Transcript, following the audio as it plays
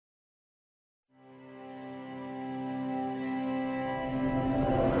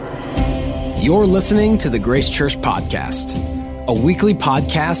You're listening to the Grace Church Podcast, a weekly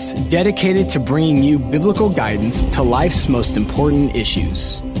podcast dedicated to bringing you biblical guidance to life's most important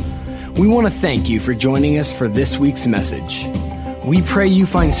issues. We want to thank you for joining us for this week's message. We pray you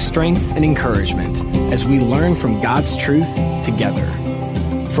find strength and encouragement as we learn from God's truth together.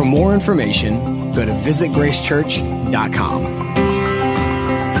 For more information, go to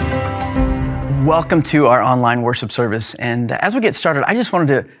visitgracechurch.com. Welcome to our online worship service. And as we get started, I just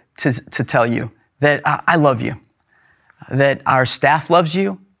wanted to tell you that I love you, that our staff loves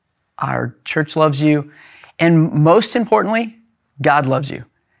you, our church loves you, and most importantly, God loves you.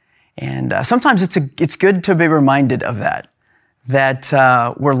 And sometimes it's good to be reminded of that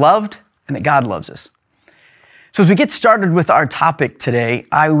we're loved and that God loves us. So as we get started with our topic today,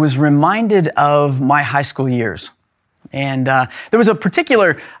 I was reminded of my high school years. And there was a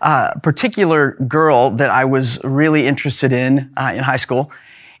particular girl that I was really interested in high school.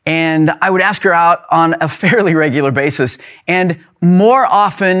 And I would ask her out on a fairly regular basis. And more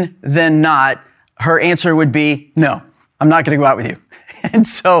often than not, her answer would be, no, I'm not going to go out with you. And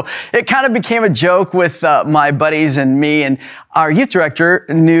so it kind of became a joke with my buddies and me. And our youth director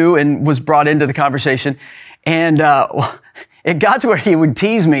knew and was brought into the conversation. And it got to where he would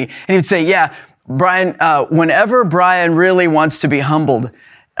tease me. And he would say, yeah, Brian, whenever Brian really wants to be humbled,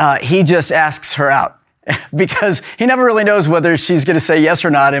 he just asks her out. Because he never really knows whether she's going to say yes or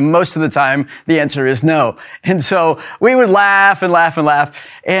not. And most of the time, the answer is no. And so we would laugh and laugh and laugh.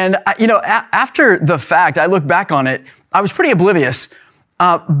 And, after the fact, I look back on it, I was pretty oblivious.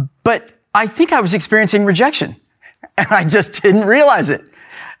 But I think I was experiencing rejection. And I just didn't realize it.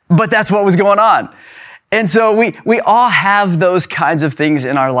 But that's what was going on. And so we all have those kinds of things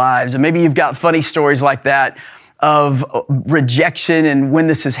in our lives. And maybe you've got funny stories like that of rejection and when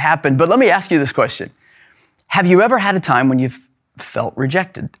this has happened. But let me ask you this question. Have you ever had a time when you've felt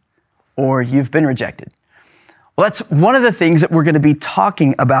rejected or you've been rejected? Well, that's one of the things that we're going to be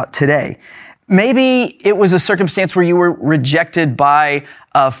talking about today. Maybe it was a circumstance where you were rejected by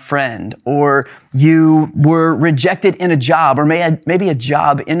a friend, or you were rejected in a job, or maybe a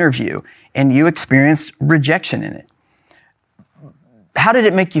job interview, and you experienced rejection in it. How did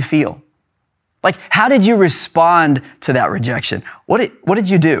it make you feel? Like, how did you respond to that rejection? What did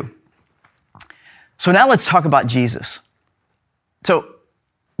you do? So now let's talk about Jesus. So,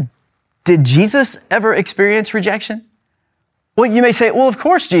 did Jesus ever experience rejection? Well, you may say, well, of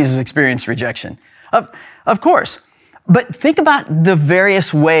course Jesus experienced rejection. Of course. But think about the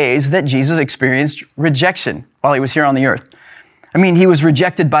various ways that Jesus experienced rejection while he was here on the earth. I mean, he was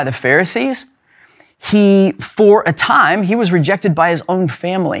rejected by the Pharisees. For a time, he was rejected by his own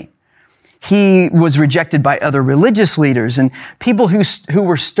family. He was rejected by other religious leaders and people who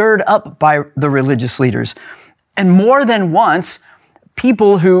were stirred up by the religious leaders. And more than once,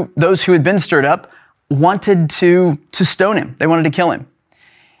 those who had been stirred up wanted to stone him. They wanted to kill him.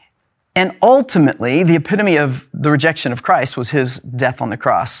 And ultimately, the epitome of the rejection of Christ was his death on the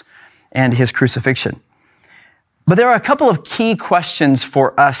cross and his crucifixion. But there are a couple of key questions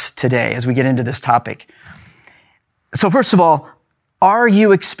for us today as we get into this topic. So first of all, are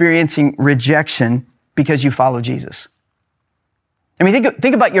you experiencing rejection because you follow Jesus? I mean,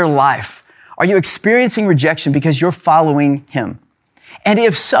 think about your life. Are you experiencing rejection because you're following him? And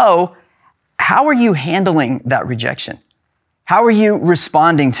if so, how are you handling that rejection? How are you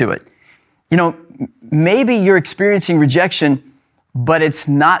responding to it? Maybe you're experiencing rejection, but it's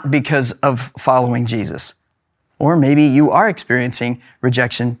not because of following Jesus. Or maybe you are experiencing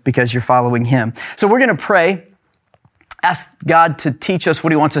rejection because you're following him. So we're going to pray. Ask God to teach us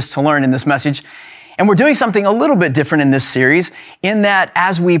what he wants us to learn in this message. And we're doing something a little bit different in this series in that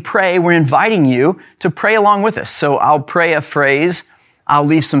as we pray, we're inviting you to pray along with us. So I'll pray a phrase, I'll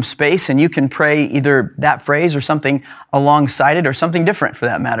leave some space, and you can pray either that phrase or something alongside it or something different for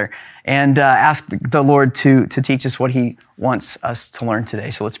that matter. And ask the Lord to teach us what he wants us to learn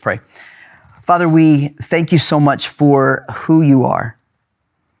today. So let's pray. Father, we thank you so much for who you are.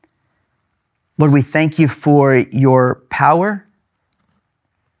 Lord, we thank you for your power,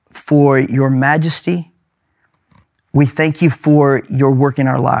 for your majesty. We thank you for your work in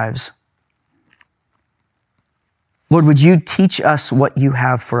our lives. Lord, would you teach us what you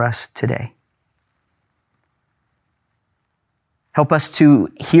have for us today? Help us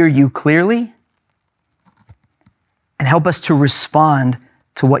to hear you clearly and help us to respond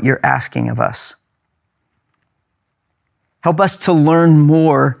to what you're asking of us. Help us to learn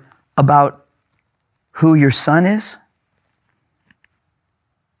more about who your Son is.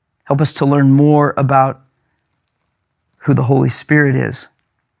 Help us to learn more about who the Holy Spirit is.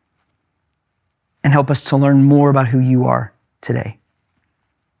 And help us to learn more about who you are today.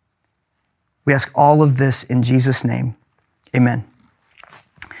 We ask all of this in Jesus' name. Amen.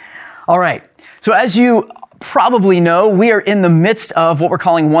 All right. So as you probably know, we are in the midst of what we're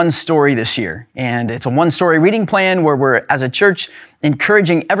calling One Story this year. And it's a one-story reading plan where we're, as a church,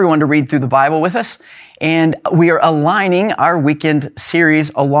 encouraging everyone to read through the Bible with us. And we are aligning our weekend series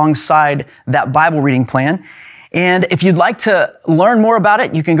alongside that Bible reading plan. And if you'd like to learn more about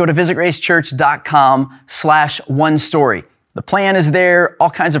it, you can go to visitgracechurch.com/onestory. The plan is there. All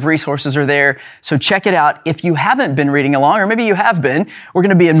kinds of resources are there. So check it out. If you haven't been reading along, or maybe you have been, we're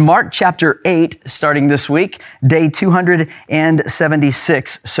going to be in Mark chapter 8 starting this week, day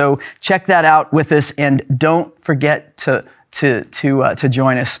 276. So check that out with us, and don't forget to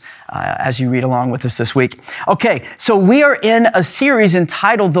join us as you read along with us this week. Okay, so we are in a series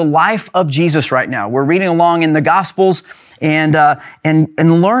entitled The Life of Jesus right now. We're reading along in the Gospels and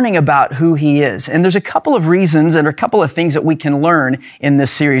learning about who he is. And there's a couple of reasons and a couple of things that we can learn in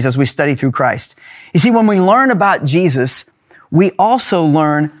this series as we study through Christ. You see, when we learn about Jesus, we also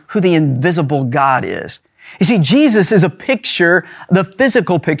learn who the invisible God is. You see, Jesus is a picture, the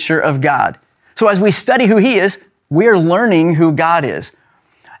physical picture of God. So as we study who he is, we're learning who God is.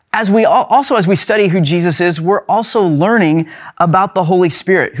 As we study who Jesus is, we're also learning about the Holy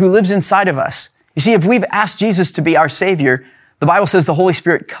Spirit who lives inside of us. You see, if we've asked Jesus to be our Savior, the Bible says the Holy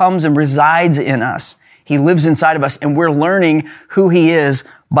Spirit comes and resides in us. He lives inside of us, and we're learning who he is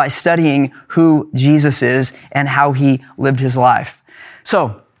by studying who Jesus is and how he lived his life.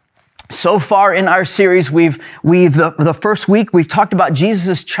 So far in our series, the first week, we've talked about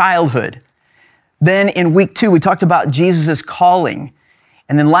Jesus' childhood. Then in week 2, we talked about Jesus' calling.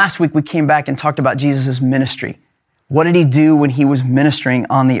 And then last week, we came back and talked about Jesus' ministry. What did he do when he was ministering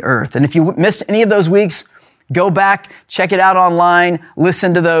on the earth? And if you missed any of those weeks, go back, check it out online,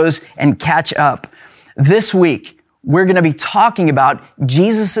 listen to those, and catch up. This week, we're going to be talking about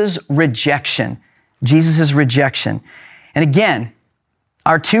Jesus' rejection. Jesus' rejection. And again,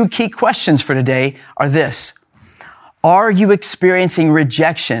 our 2 key questions for today are this. Are you experiencing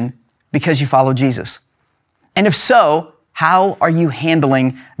rejection because you follow Jesus? And if so, how are you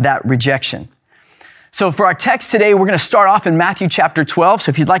handling that rejection? So for our text today, we're going to start off in Matthew chapter 12.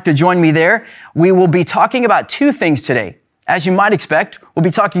 So if you'd like to join me there, we will be talking about 2 things today. As you might expect, we'll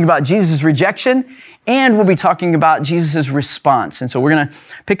be talking about Jesus' rejection, and we'll be talking about Jesus' response. And so we're going to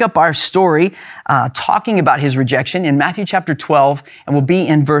pick up our story talking about his rejection in Matthew chapter 12, and we'll be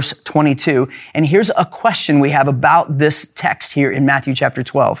in verse 22. And here's a question we have about this text here in Matthew chapter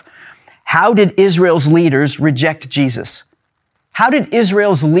 12. How did Israel's leaders reject Jesus? How did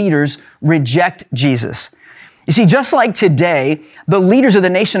Israel's leaders reject Jesus? You see, just like today, the leaders of the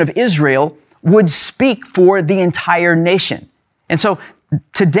nation of Israel would speak for the entire nation. And so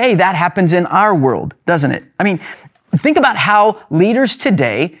today that happens in our world, doesn't it? I mean, think about how leaders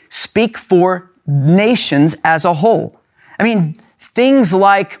today speak for nations as a whole. I mean, things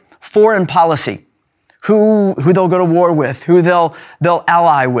like foreign policy, who they'll go to war with, who they'll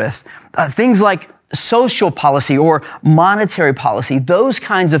ally with, things like social policy or monetary policy, those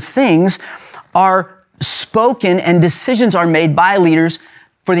kinds of things are spoken and decisions are made by leaders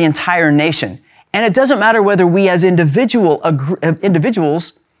for the entire nation. And it doesn't matter whether we as individuals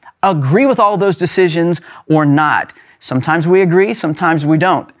agree with all of those decisions or not. Sometimes we agree, sometimes we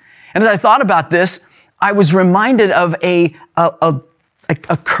don't. And as I thought about this, I was reminded of a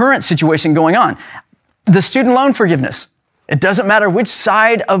current situation going on. The student loan forgiveness. It doesn't matter which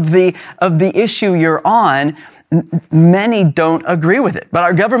side of the issue you're on, many don't agree with it. But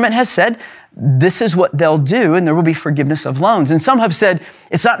our government has said this is what they'll do, and there will be forgiveness of loans. And some have said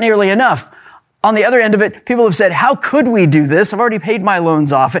it's not nearly enough. On the other end of it, people have said, how could we do this? I've already paid my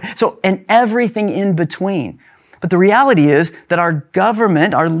loans off. So, and everything in between. But the reality is that our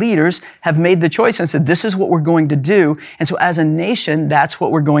government, our leaders, have made the choice and said, this is what we're going to do. And so as a nation, that's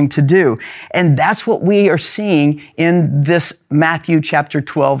what we're going to do. And that's what we are seeing in this Matthew chapter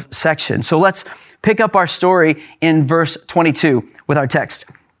 12 section. So let's pick up our story in verse 22 with our text.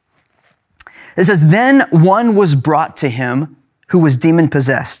 It says, then one was brought to him who was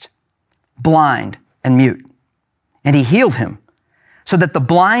demon-possessed, blind and mute. And he healed him, so that the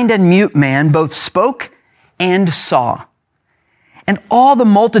blind and mute man both spoke and saw. And all the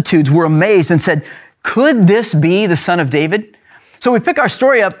multitudes were amazed and said, could this be the Son of David? So we pick our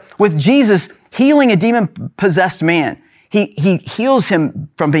story up with Jesus healing a demon-possessed man. He heals him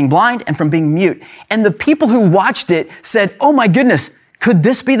from being blind and from being mute. And the people who watched it said, oh my goodness, could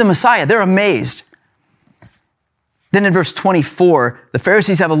this be the Messiah? They're amazed. Then in verse 24, the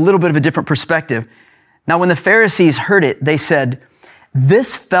Pharisees have a little bit of a different perspective. Now, when the Pharisees heard it, they said,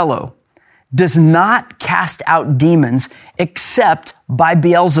 this fellow does not cast out demons except by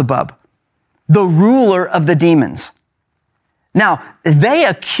Beelzebub, the ruler of the demons. Now, they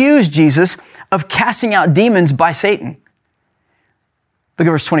accused Jesus of casting out demons by Satan. Look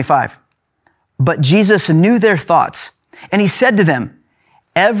at verse 25. But Jesus knew their thoughts, and he said to them,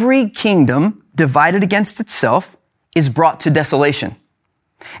 every kingdom divided against itself is brought to desolation,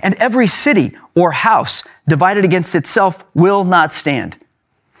 and every city or house divided against itself will not stand.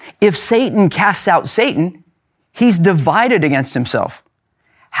 If Satan casts out Satan, he's divided against himself.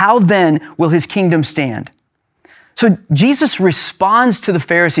 How then will his kingdom stand? So Jesus responds to the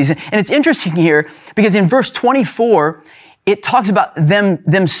Pharisees. And it's interesting here because in verse 24, it talks about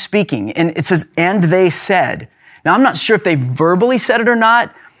them speaking. And it says, and they said. Now, I'm not sure if they verbally said it or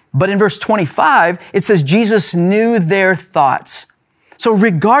not, but in verse 25, it says Jesus knew their thoughts. So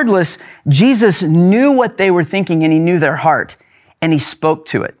regardless, Jesus knew what they were thinking and he knew their heart and he spoke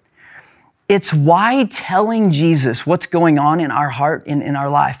to it. It's why telling Jesus what's going on in our heart, in our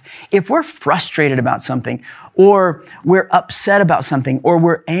life, if we're frustrated about something, or we're upset about something, or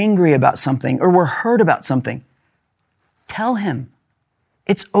we're angry about something, or we're hurt about something, tell him.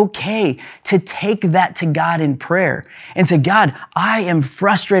 It's okay to take that to God in prayer and say, God, I am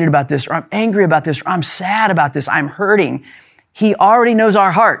frustrated about this, or I'm angry about this, or I'm sad about this, I'm hurting. He already knows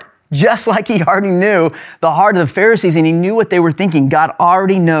our heart, just like he already knew the heart of the Pharisees and he knew what they were thinking. God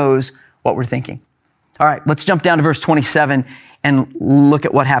already knows what we're thinking. All right, let's jump down to verse 27 and look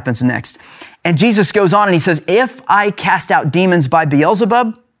at what happens next. And Jesus goes on and he says, if I cast out demons by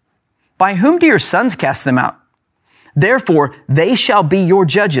Beelzebub, by whom do your sons cast them out? Therefore, they shall be your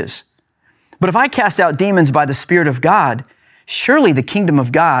judges. But if I cast out demons by the Spirit of God, surely the kingdom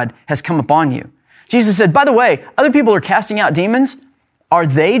of God has come upon you. Jesus said, by the way, other people are casting out demons. Are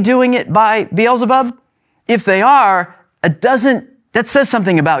they doing it by Beelzebub? If they are, that says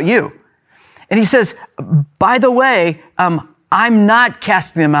something about you. And he says, by the way, I'm not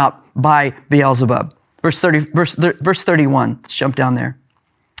casting them out by Beelzebub. Verse 31, let's jump down there.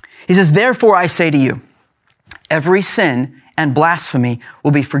 He says, therefore I say to you, every sin and blasphemy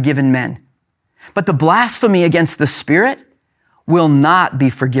will be forgiven men, but the blasphemy against the Spirit will not be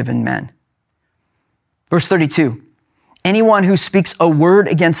forgiven men. Verse 32, anyone who speaks a word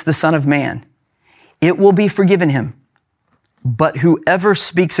against the Son of Man, it will be forgiven him. But whoever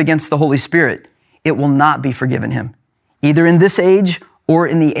speaks against the Holy Spirit, it will not be forgiven him, either in this age or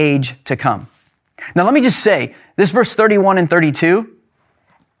in the age to come. Now, let me just say, this verse 31 and 32,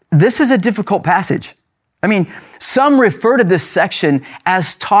 this is a difficult passage. I mean, some refer to this section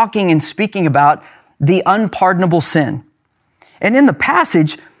as talking and speaking about the unpardonable sin. And in the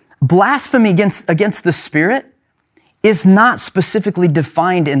passage, blasphemy against the Spirit is not specifically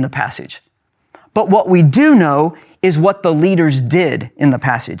defined in the passage. But what we do know is what the leaders did in the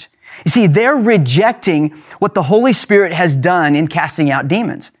passage. You see, they're rejecting what the Holy Spirit has done in casting out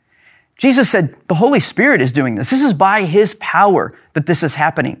demons. Jesus said, the Holy Spirit is doing this. This is by his power that this is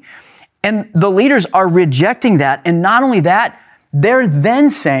happening. And the leaders are rejecting that. And not only that, they're then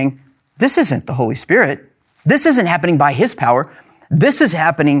saying, this isn't the Holy Spirit. This isn't happening by his power. This is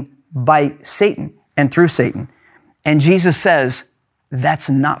happening by Satan and through Satan. And Jesus says, that's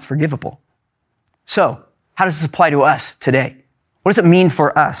not forgivable. So, how does this apply to us today? What does it mean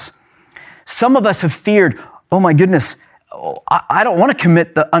for us? Some of us have feared, oh my goodness, I don't want to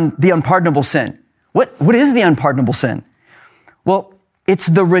commit the unpardonable sin. What is the unpardonable sin? Well, it's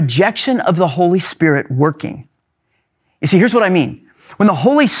the rejection of the Holy Spirit working. You see, here's what I mean. When the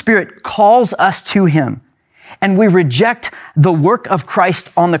Holy Spirit calls us to him and we reject the work of Christ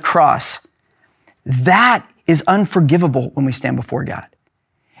on the cross, that is unforgivable when we stand before God.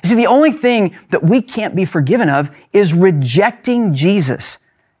 You see, the only thing that we can't be forgiven of is rejecting Jesus.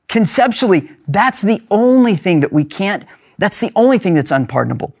 Conceptually, that's the only thing that we can't, that's the only thing that's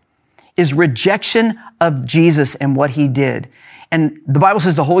unpardonable, is rejection of Jesus and what he did. And the Bible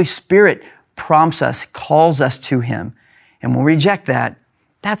says the Holy Spirit prompts us, calls us to him. And when we reject that,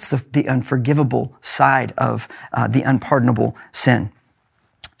 that's the unforgivable side of the unpardonable sin.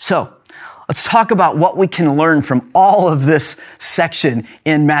 So, let's talk about what we can learn from all of this section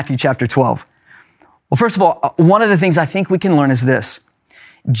in Matthew chapter 12. Well, first of all, one of the things I think we can learn is this.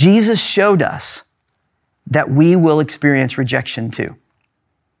 Jesus showed us that we will experience rejection too.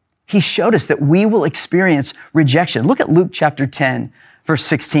 He showed us that we will experience rejection. Look at Luke chapter 10, verse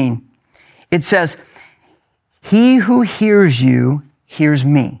 16. It says, he who hears you hears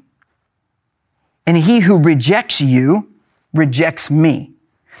me, and he who rejects you rejects me.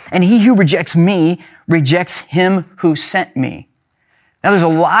 And he who rejects me rejects him who sent me. Now, there's a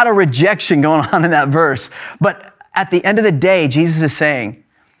lot of rejection going on in that verse. But at the end of the day, Jesus is saying,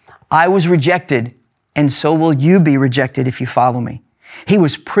 I was rejected, and so will you be rejected if you follow me. He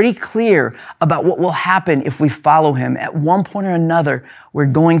was pretty clear about what will happen if we follow him. At one point or another, we're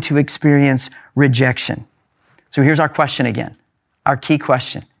going to experience rejection. So here's our question again, our key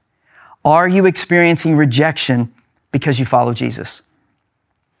question. Are you experiencing rejection because you follow Jesus?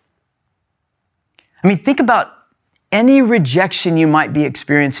 I mean, think about any rejection you might be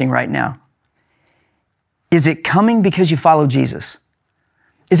experiencing right now. Is it coming because you follow Jesus?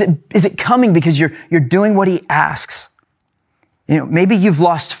 Is it coming because you're doing what he asks? You know, maybe you've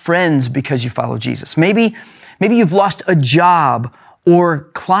lost friends because you follow Jesus. Maybe you've lost a job or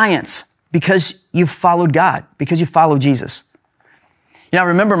clients because you followed God, because you follow Jesus. You know, I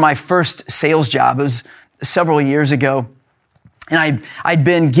remember my first sales job. It was several years ago, and I'd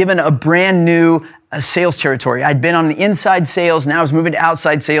been given a brand new sales territory. I'd been on the inside sales, now I was moving to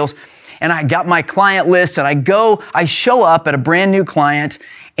outside sales, and I got my client list, and I show up at a brand new client,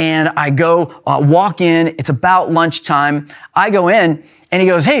 and I go walk in. It's about lunchtime. I go in, and he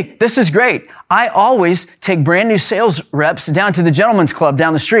goes, "Hey, this is great. I always take brand new sales reps down to the gentleman's club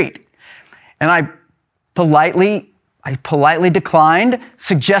down the street." And I politely declined,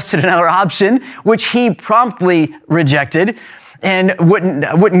 suggested another option, which he promptly rejected and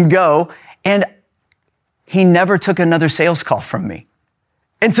wouldn't go. And he never took another sales call from me.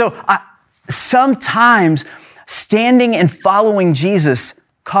 And so sometimes standing and following Jesus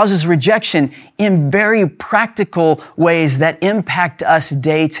causes rejection in very practical ways that impact us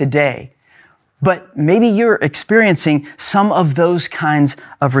day to day. But maybe you're experiencing some of those kinds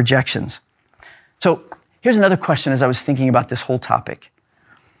of rejections. So here's another question as I was thinking about this whole topic.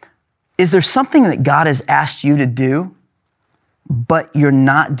 Is there something that God has asked you to do, but you're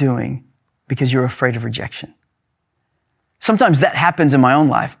not doing because you're afraid of rejection? Sometimes that happens in my own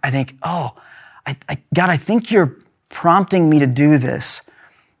life. I think, God, I think you're prompting me to do this,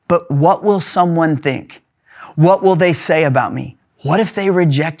 but what will someone think? What will they say about me? What if they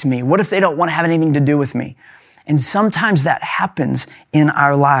reject me? What if they don't want to have anything to do with me? And sometimes that happens in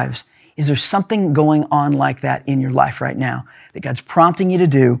our lives. Is there something going on like that in your life right now that God's prompting you to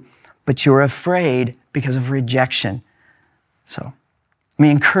do, but you're afraid because of rejection? So let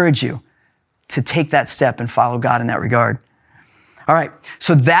me encourage you to take that step and follow God in that regard. All right,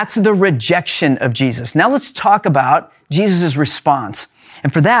 so that's the rejection of Jesus. Now let's talk about Jesus' response.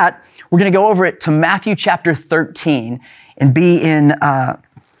 And for that, we're going to go over it to Matthew chapter 13 and be in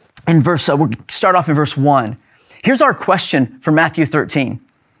verse, we'll start off in verse 1. Here's our question for Matthew 13.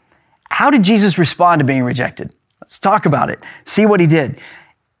 How did Jesus respond to being rejected? Let's talk about it. See what he did.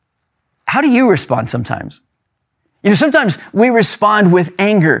 How do you respond sometimes? You know, sometimes we respond with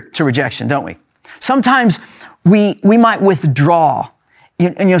anger to rejection, don't we? Sometimes we might withdraw.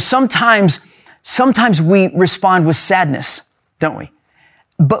 Sometimes we respond with sadness, don't we?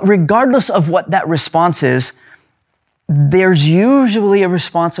 But regardless of what that response is, there's usually a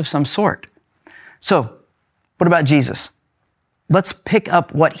response of some sort. So, what about Jesus? Let's pick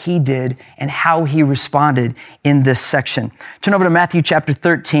up what he did and how he responded in this section. Turn over to Matthew chapter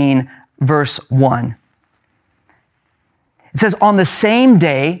 13, verse 1. It says, "On the same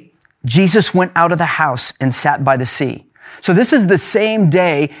day, Jesus went out of the house and sat by the sea." So this is the same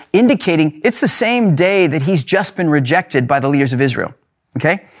day, indicating it's the same day that he's just been rejected by the leaders of Israel.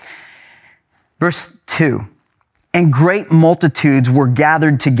 Okay? Verse 2, "And great multitudes were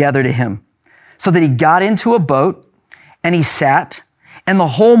gathered together to him, so that he got into a boat and he sat, and the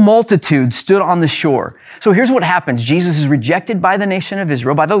whole multitude stood on the shore." So here's what happens. Jesus is rejected by the nation of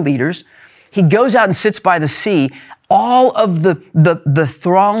Israel, by the leaders. He goes out and sits by the sea. All of the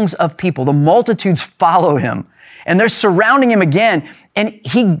throngs of people, the multitudes follow him, and they're surrounding him again. And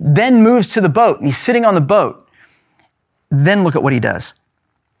he then moves to the boat, and he's sitting on the boat. Then look at what he does.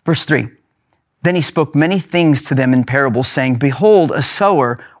 Verse 3, "Then he spoke many things to them in parables, saying, 'Behold, a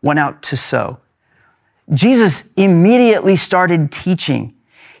sower went out to sow.'" Jesus immediately started teaching.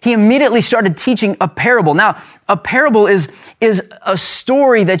 He immediately started teaching a parable. Now, a parable is a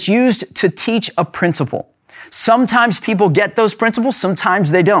story that's used to teach a principle. Sometimes people get those principles,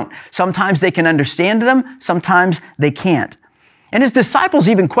 sometimes they don't. Sometimes they can understand them, sometimes they can't. And his disciples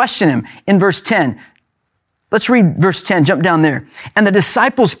even question him in verse 10. Let's read verse 10, jump down there. "And the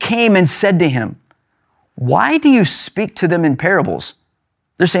disciples came and said to him, 'Why do you speak to them in parables?'"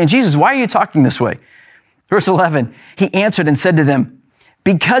 They're saying, "Jesus, why are you talking this way?" Verse 11, "He answered and said to them,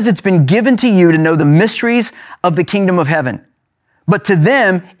 'Because it's been given to you to know the mysteries of the kingdom of heaven, but to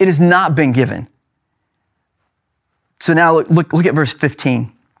them it has not been given.'" So now look at verse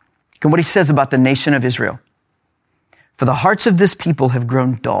 15. Look at what he says about the nation of Israel. "For the hearts of this people have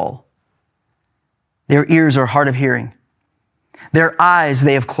grown dull. Their ears are hard of hearing. Their eyes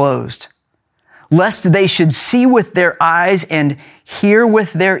they have closed, lest they should see with their eyes and hear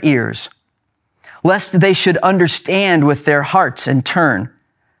with their ears, lest they should understand with their hearts and turn,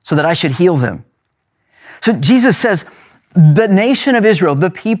 so that I should heal them. So Jesus says, the nation of Israel, the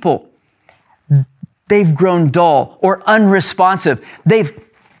people, they've grown dull or unresponsive. They've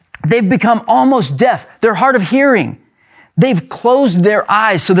become almost deaf. They're hard of hearing. They've closed their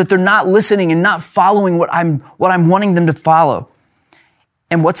eyes so that they're not listening and not following what I'm wanting them to follow.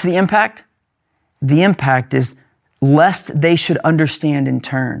 And what's the impact? The impact is lest they should understand and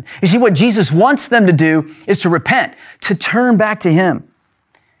turn. You see, what Jesus wants them to do is to repent, to turn back to him.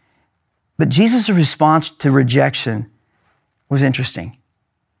 But Jesus' response to rejection was interesting.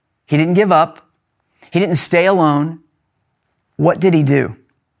 He didn't give up. He didn't stay alone. What did he do?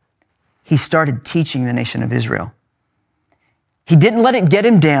 He started teaching the nation of Israel. He didn't let it get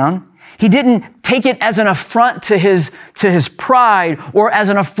him down. He didn't take it as an affront to his pride or as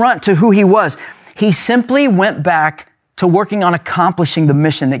an affront to who he was. He simply went back to working on accomplishing the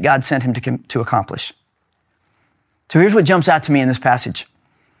mission that God sent him to accomplish. So here's what jumps out to me in this passage.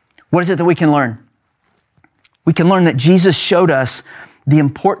 What is it that we can learn? We can learn that Jesus showed us the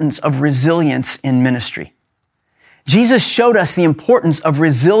importance of resilience in ministry. Jesus showed us the importance of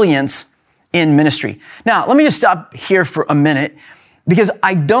resilience in ministry. Now, let me just stop here for a minute, because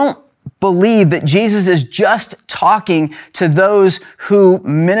I don't believe that Jesus is just talking to those who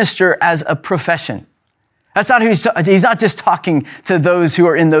minister as a profession. That's not who he's not just talking to those who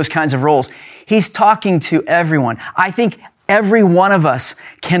are in those kinds of roles. He's talking to everyone. I think every one of us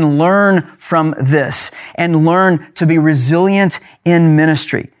can learn from this and learn to be resilient in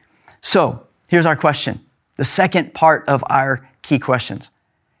ministry. So here's our question. The second part of our key questions.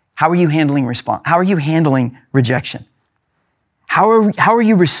 How are you handling How are you handling rejection? How are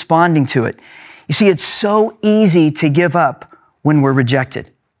you responding to it? You see, it's so easy to give up when we're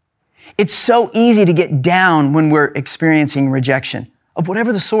rejected. It's so easy to get down when we're experiencing rejection of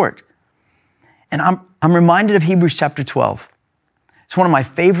whatever the sort. And I'm reminded of Hebrews chapter 12. It's one of my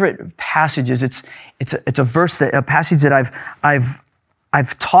favorite passages. It's a passage that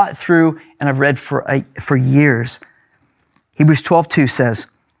I've taught through and I've read for years. Hebrews 12:2 says,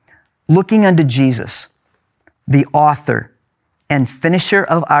 "Looking unto Jesus, the author and finisher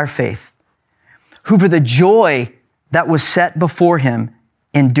of our faith, who for the joy that was set before him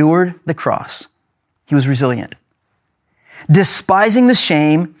endured the cross." He was resilient. "Despising the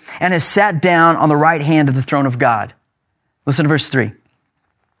shame, and has sat down on the right hand of the throne of God." Listen to verse 3.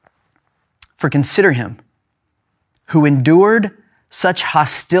 "For consider him who endured such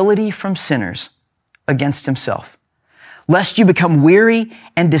hostility from sinners against himself, lest you become weary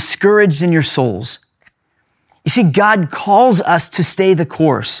and discouraged in your souls." You see, God calls us to stay the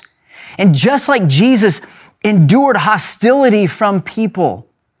course. And just like Jesus endured hostility from people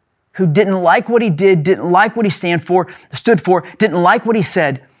who didn't like what he did, didn't like what he stood for, didn't like what he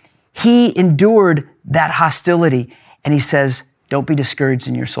said, he endured that hostility. And he says, don't be discouraged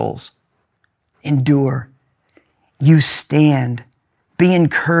in your souls. Endure. You stand. Be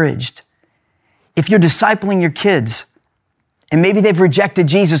encouraged. If you're discipling your kids, and maybe they've rejected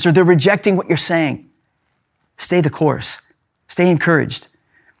Jesus or they're rejecting what you're saying, stay the course. Stay encouraged.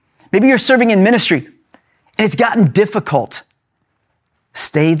 Maybe you're serving in ministry and it's gotten difficult.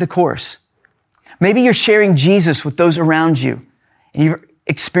 Stay the course. Maybe you're sharing Jesus with those around you and you've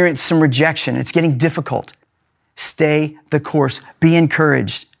experienced some rejection. It's getting difficult. Stay the course. Be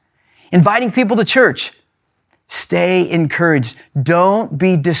encouraged. Inviting people to church. Stay encouraged. Don't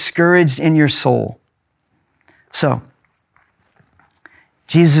be discouraged in your soul. So,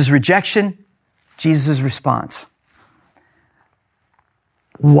 Jesus' rejection, Jesus' response.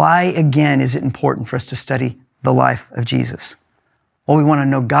 Why, again, is it important for us to study the life of Jesus? Well, we want to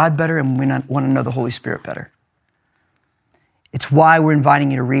know God better and we want to know the Holy Spirit better. It's why we're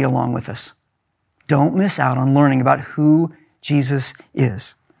inviting you to read along with us. Don't miss out on learning about who Jesus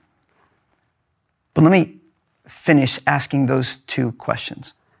is. But let me finish asking those two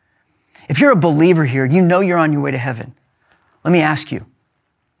questions. If you're a believer here, you know you're on your way to heaven. Let me ask you,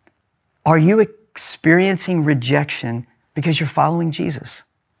 are you experiencing rejection because you're following Jesus?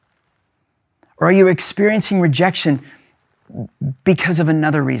 Or are you experiencing rejection because of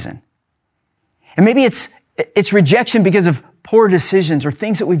another reason? And maybe it's rejection because of poor decisions or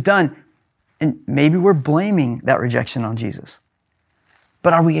things that we've done, and maybe we're blaming that rejection on Jesus.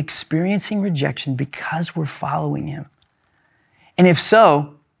 But are we experiencing rejection because we're following him? And if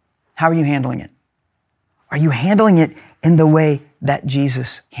so, how are you handling it? Are you handling it in the way that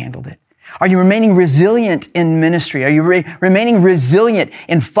Jesus handled it? Are you remaining resilient in ministry? Are you remaining resilient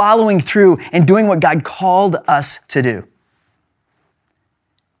in following through and doing what God called us to do?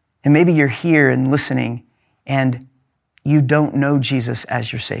 And maybe you're here and listening and you don't know Jesus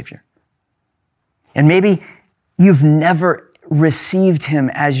as your Savior. And maybe you've never received him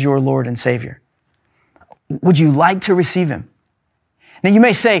as your Lord and Savior. Would you like to receive him? Now you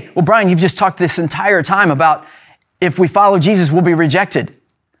may say, well, Brian, you've just talked this entire time about if we follow Jesus, we'll be rejected.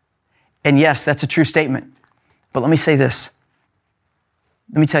 And yes, that's a true statement. But let me say this.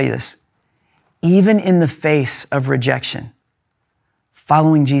 Let me tell you this. Even in the face of rejection,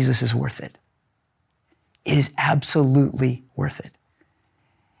 following Jesus is worth it. It is absolutely worth it.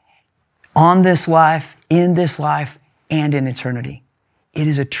 On this life, in this life, and in eternity. It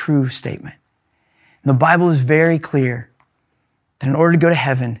is a true statement. And the Bible is very clear that in order to go to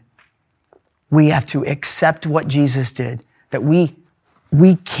heaven, we have to accept what Jesus did, that we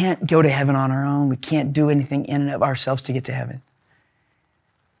can't go to heaven on our own. We can't do anything in and of ourselves to get to heaven.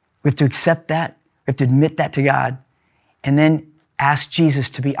 We have to accept that. We have to admit that to God, and then ask Jesus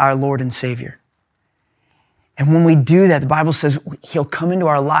to be our Lord and Savior. And when we do that, the Bible says he'll come into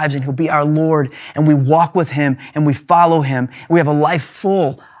our lives and he'll be our Lord, and we walk with him and we follow him. We have a life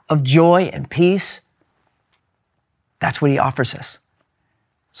full of joy and peace. That's what he offers us.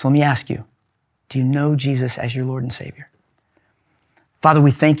 So let me ask you, do you know Jesus as your Lord and Savior? Father,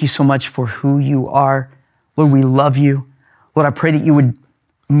 we thank you so much for who you are. Lord, we love you. Lord, I pray that you would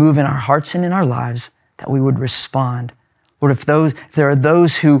move in our hearts and in our lives, that we would respond. Lord, if there are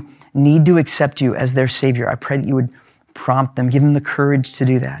those who need to accept you as their Savior, I pray that you would prompt them, give them the courage to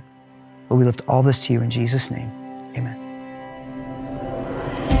do that. Lord, we lift all this to you in Jesus' name. Amen.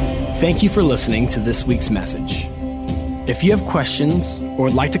 Thank you for listening to this week's message. If you have questions or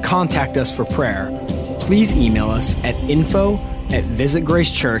would like to contact us for prayer, please email us at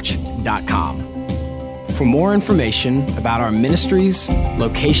info@visitgracechurch.com. For more information about our ministries,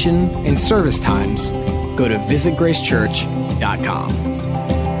 location, and service times, go to visitgracechurch.com.